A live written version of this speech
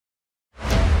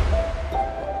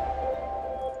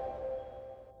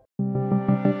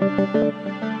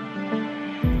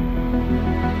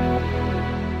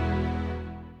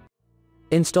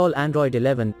Install Android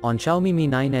 11 on Xiaomi Mi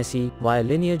 9 SE via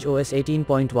LineageOS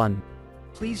 18.1.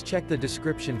 Please check the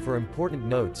description for important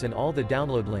notes and all the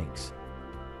download links.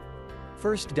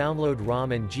 First, download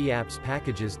ROM and GApps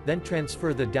packages, then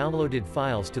transfer the downloaded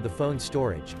files to the phone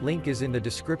storage. Link is in the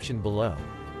description below.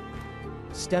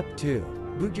 Step 2.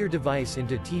 Boot your device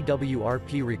into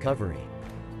TWRP recovery.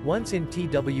 Once in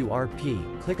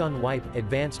TWRP, click on Wipe,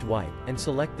 Advanced Wipe, and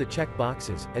select the check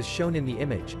boxes, as shown in the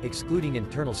image, excluding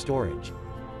internal storage.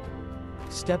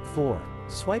 Step 4.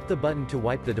 Swipe the button to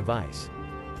wipe the device.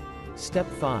 Step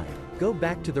 5. Go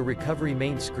back to the recovery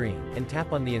main screen, and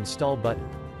tap on the Install button.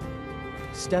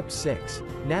 Step 6.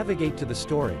 Navigate to the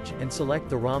storage, and select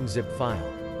the ROM ZIP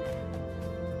file.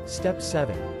 Step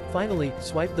 7. Finally,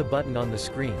 swipe the button on the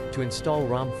screen, to install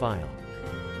ROM file.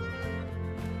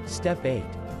 Step 8.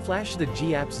 Flash the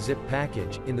GApps zip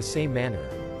package, in the same manner.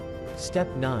 Step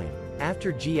 9.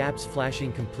 After GApps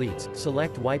flashing completes,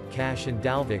 select Wipe Cache and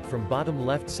dalvik from bottom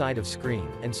left side of screen,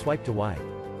 and swipe to wipe.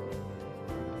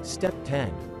 Step 10.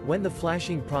 When the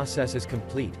flashing process is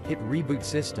complete, hit Reboot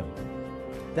System.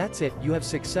 That's it, you have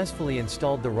successfully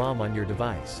installed the ROM on your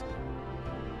device.